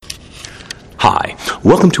Hi,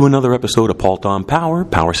 welcome to another episode of Pault on Power,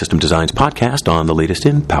 Power System Design's podcast on the latest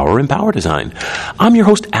in power and power design. I'm your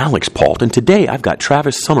host, Alex Pault, and today I've got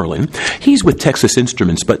Travis Summerlin. He's with Texas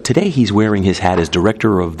Instruments, but today he's wearing his hat as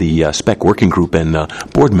director of the SPEC Working Group and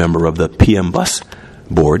board member of the PM Bus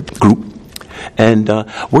board group. And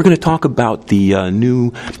we're going to talk about the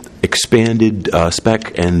new expanded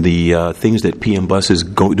spec and the things that PM Bus is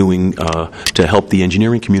doing to help the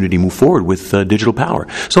engineering community move forward with digital power.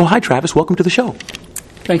 So, hi, Travis. Welcome to the show.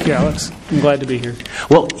 Thank you, Alex. I'm glad to be here.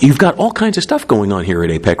 Well, you've got all kinds of stuff going on here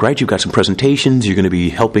at APEC, right? You've got some presentations. You're going to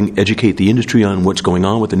be helping educate the industry on what's going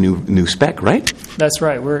on with the new spec, right? That's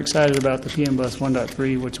right. We're excited about the PM Bus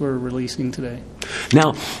 1.3, which we're releasing today.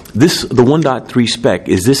 Now, the 1.3 spec,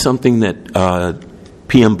 is this something that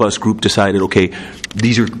PM Bus Group decided, okay,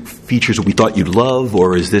 these are features that we thought you'd love,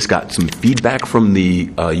 or has this got some feedback from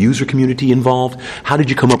the user community involved? How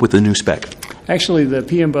did you come up with the new spec? Actually, the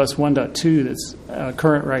PM Bus 1.2 that's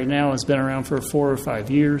current right now has been around for 4 or 5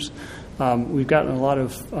 years. We've gotten a lot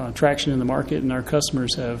of traction in the market, and our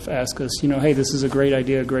customers have asked us, hey, this is a great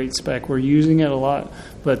idea, a great spec. We're using it a lot,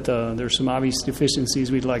 but there's some obvious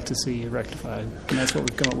deficiencies we'd like to see rectified, and that's what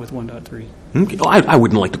we've come up with 1.3. Okay. Well, I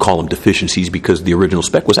wouldn't like to call them deficiencies because the original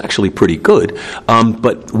spec was actually pretty good.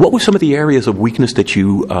 But what were some of the areas of weakness that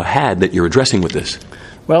you had that you're addressing with this?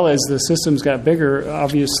 Well, as the systems got bigger,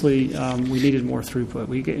 obviously we needed more throughput.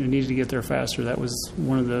 We needed to get there faster. That was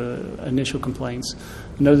one of the initial complaints.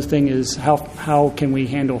 Another thing is how can we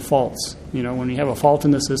handle faults? When you have a fault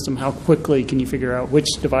in the system, how quickly can you figure out which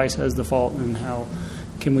device has the fault, and how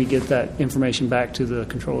can we get that information back to the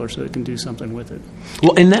controller so it can do something with it?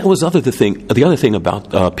 Well, and that was the other thing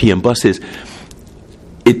about PM Bus is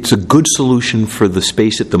it's a good solution for the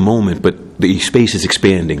space at the moment, but the space is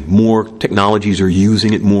expanding. More technologies are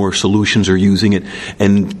using it, more solutions are using it,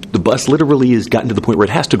 and the bus literally has gotten to the point where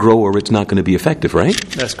it has to grow or it's not going to be effective, right?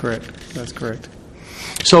 That's correct.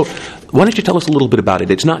 So why don't you tell us a little bit about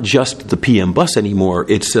it? It's not just the PM Bus anymore.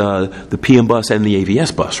 It's the PM Bus and the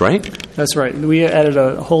AVS Bus, right? That's right. We added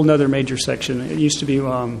a whole other major section. It used to be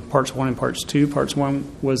Parts 1 and Parts 2. Parts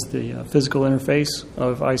 1 was the physical interface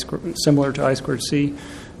of similar to I2C.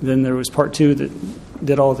 Then there was Part 2 that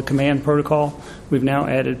did all the command protocol. We've now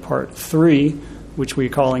added Part 3, which we're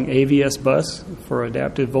calling AVS Bus for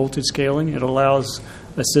adaptive voltage scaling. It allows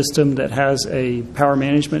a system that has a power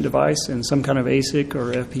management device and some kind of ASIC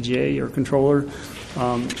or FPGA or controller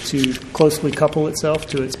to closely couple itself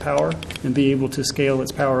to its power and be able to scale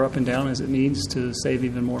its power up and down as it needs to save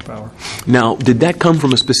even more power. Now, did that come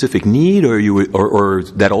from a specific need, or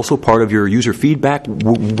that also part of your user feedback?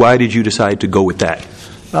 Why did you decide to go with that?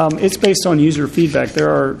 It's based on user feedback. There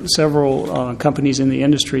are several companies in the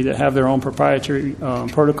industry that have their own proprietary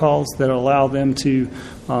protocols that allow them to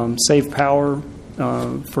save power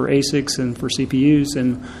for ASICs and for CPUs,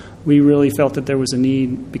 and we really felt that there was a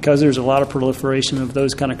need, because there's a lot of proliferation of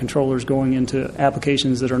those kind of controllers going into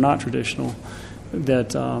applications that are not traditional,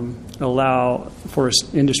 that allow for an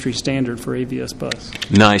industry standard for AVS Bus.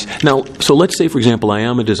 Nice. Now, so let's say, for example, I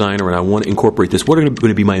am a designer and I want to incorporate this. What are going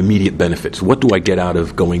to be my immediate benefits? What do I get out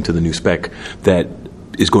of going to the new spec that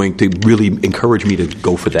is going to really encourage me to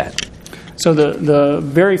go for that? So the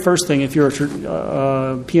very first thing, if you're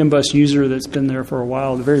a PM Bus user that's been there for a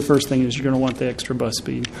while, the very first thing is you're going to want the extra bus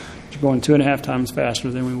speed. You're going 2.5 times faster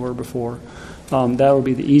than we were before. That would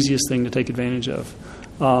be the easiest thing to take advantage of.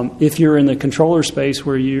 If you're in the controller space,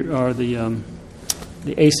 where you are the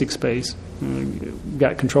ASIC space, we've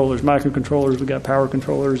got controllers, microcontrollers, we've got power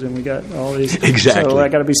controllers, and we got all these. Exactly. So I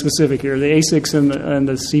got to be specific here. The ASICs and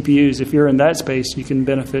the CPUs, if you're in that space, you can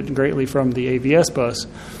benefit greatly from the AVS Bus,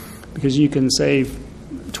 because you can save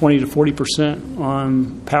 20 to 40%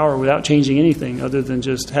 on power without changing anything other than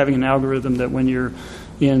just having an algorithm that when you're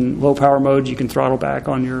in low power mode, you can throttle back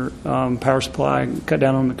on your power supply, cut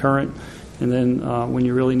down on the current, and then when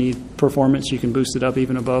you really need performance, you can boost it up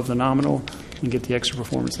even above the nominal and get the extra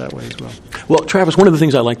performance that way as well. Well, Travis, one of the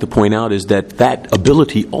things I like to point out is that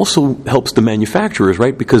ability also helps the manufacturers,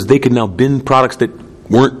 right? Because they can now bin products that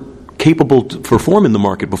weren't capable to perform in the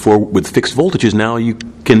market before with fixed voltages. Now you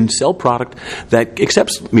can sell product that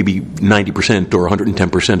accepts maybe 90% or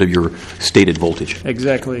 110% of your stated voltage.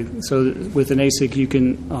 Exactly. So with an ASIC, you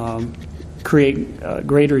can create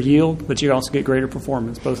greater yield, but you also get greater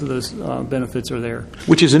performance. Both of those benefits are there.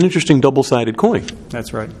 Which is an interesting double-sided coin.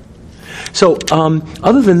 That's right. So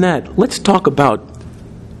other than that, let's talk about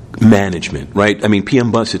management, right? I mean,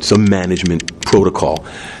 PM Bus, it's a management protocol.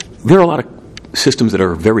 There are a lot of systems that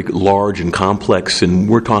are very large and complex, and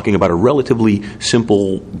we're talking about a relatively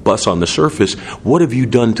simple bus on the surface. What have you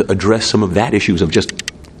done to address some of that issues of just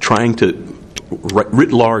trying to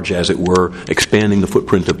writ large, as it were, expanding the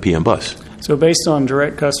footprint of PM Bus? So based on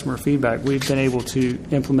direct customer feedback, we've been able to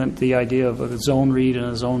implement the idea of a zone read and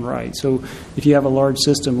a zone write. So if you have a large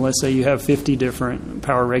system, let's say you have 50 different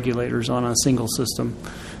power regulators on a single system,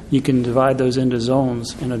 you can divide those into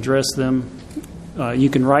zones and address them. You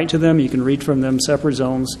can write to them, you can read from them separate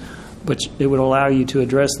zones, but it would allow you to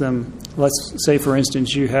address them. Let's say, for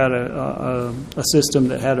instance, you had a system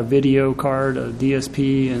that had a video card, a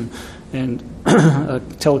DSP, and a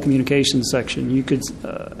telecommunications section. You could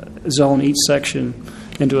zone each section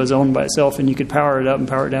into a zone by itself, and you could power it up and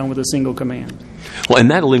power it down with a single command. Well,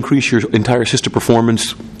 and that'll increase your entire system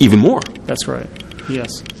performance even more. That's right,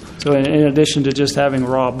 yes. So in addition to just having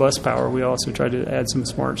raw bus power, we also try to add some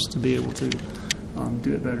smarts to be able to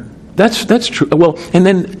do it better. That's true. Well, and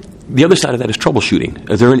then the other side of that is troubleshooting.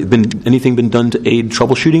 Has there been anything been done to aid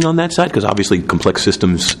troubleshooting on that side? Because obviously complex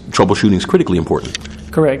systems troubleshooting is critically important.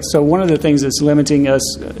 Correct. So one of the things that's limiting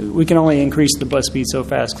us, we can only increase the bus speed so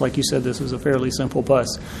fast. Like you said, this is a fairly simple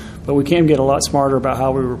bus. But we can get a lot smarter about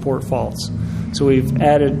how we report faults. So we've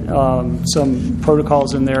added some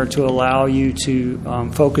protocols in there to allow you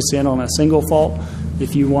to focus in on a single fault.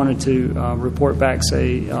 If you wanted to report back,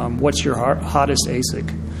 say, what's your hottest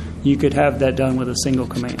ASIC, you could have that done with a single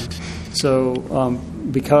command. So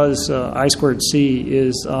because I2C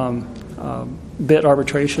is bit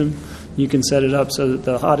arbitration, you can set it up so that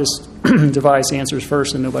the hottest device answers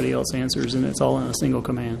first and nobody else answers, and it's all in a single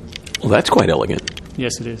command. Well, that's quite elegant.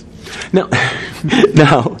 Yes, it is. Now,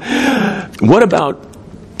 what about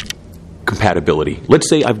compatibility? Let's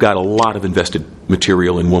say I've got a lot of invested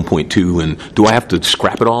material in 1.2, and do I have to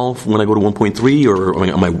scrap it all when I go to 1.3, or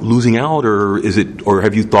am I losing out, or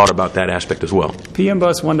have you thought about that aspect as well? PM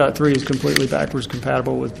Bus 1.3 is completely backwards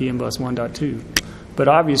compatible with PM Bus 1.2. But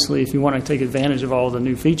obviously, if you want to take advantage of all the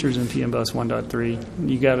new features in PM Bus 1.3,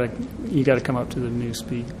 you got to come up to the new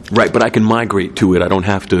speed. Right, but I can migrate to it. I don't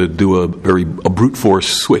have to do a brute force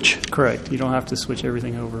switch. Correct. You don't have to switch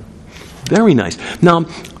everything over. Very nice. Now,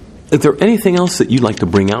 is there anything else that you'd like to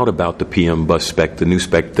bring out about the PM Bus spec, the new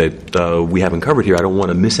spec that we haven't covered here? I don't want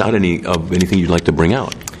to miss out anything you'd like to bring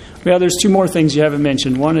out. Well, there's two more things you haven't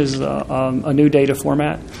mentioned. One is a new data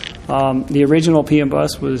format. The original PM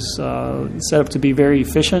Bus was set up to be very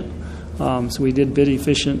efficient, so we did bit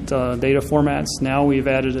efficient data formats. Now we've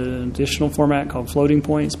added an additional format called floating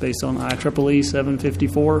points based on IEEE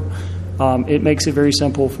 754. It makes it very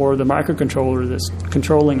simple for the microcontroller that's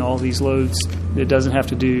controlling all these loads. It doesn't have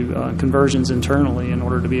to do conversions internally in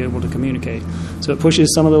order to be able to communicate. So it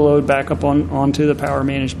pushes some of the load back up onto the power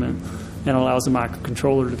management and allows the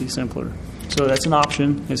microcontroller to be simpler. So that's an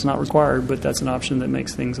option. It's not required, but that's an option that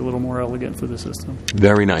makes things a little more elegant for the system.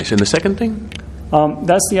 Very nice. And the second thing?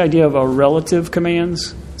 That's the idea of relative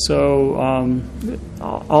commands. So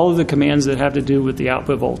all of the commands that have to do with the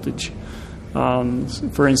output voltage,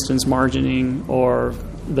 for instance, margining or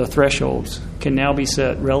the thresholds, can now be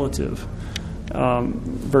set relative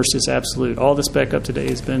versus absolute. All the spec up to date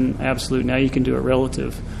has been absolute. Now you can do it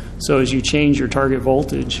relative. So as you change your target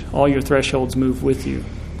voltage, all your thresholds move with you.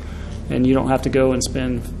 And you don't have to go and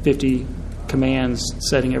spend 50 commands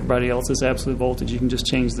setting everybody else's absolute voltage. You can just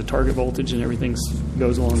change the target voltage and everything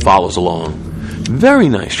goes along. Follows along. Very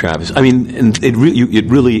nice, Travis. I mean, and it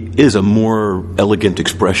really is a more elegant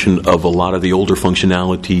expression of a lot of the older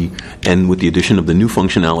functionality, and with the addition of the new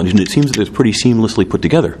functionality, and it seems that it's pretty seamlessly put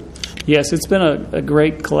together. Yes, it's been a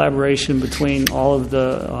great collaboration between all of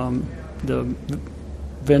the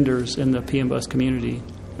vendors in the PM Bus community.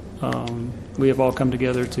 We have all come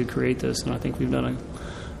together to create this, and I think we've done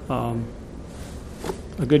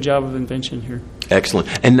a good job of invention here. Excellent.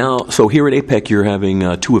 And now, so here at APEC, you're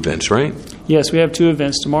having two events, right? Yes, we have two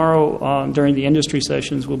events. Tomorrow, during the industry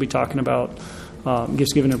sessions, we'll be talking about,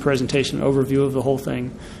 just giving a presentation, overview of the whole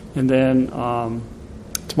thing. And then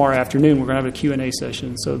tomorrow afternoon, we're going to have a Q&A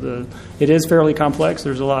session. So it is fairly complex.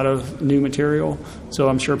 There's a lot of new material. So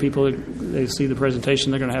I'm sure people, they see the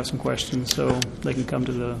presentation, they're going to have some questions. So they can come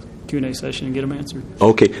to the Q&A session and get them answered.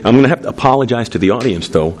 Okay. I'm going to have to apologize to the audience,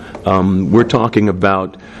 though. We're talking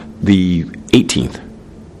about the 18th,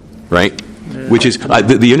 right? Which is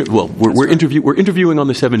we're interviewing on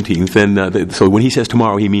the 17th, and so when he says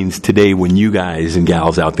tomorrow, he means today when you guys and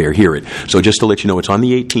gals out there hear it. So just to let you know, it's on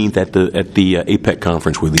the 18th at the APEC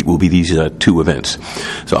conference will be these two events.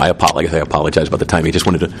 So I apologize about the timing. I just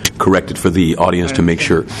wanted to correct it for the audience to make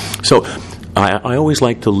sure. So I always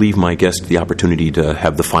like to leave my guests the opportunity to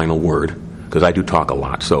have the final word, because I do talk a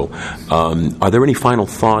lot. So are there any final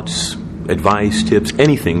thoughts, advice, tips,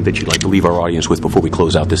 anything that you'd like to leave our audience with before we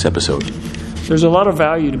close out this episode? There's a lot of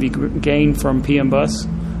value to be gained from PM Bus,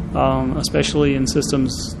 especially in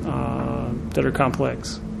systems that are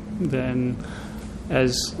complex. Then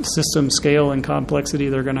as systems scale in complexity,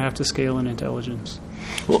 they're going to have to scale in intelligence.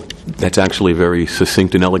 Well, that's actually a very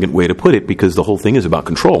succinct and elegant way to put it, because the whole thing is about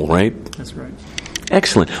control, right? That's right.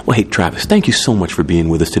 Excellent. Well, hey, Travis, thank you so much for being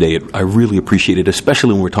with us today. I really appreciate it,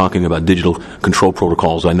 especially when we're talking about digital control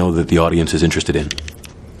protocols I know that the audience is interested in.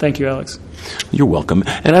 Thank you, Alex. You're welcome.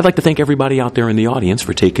 And I'd like to thank everybody out there in the audience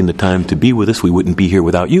for taking the time to be with us. We wouldn't be here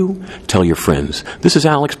without you. Tell your friends. This is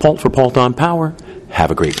Alex Palt for Palt on Power.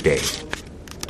 Have a great day.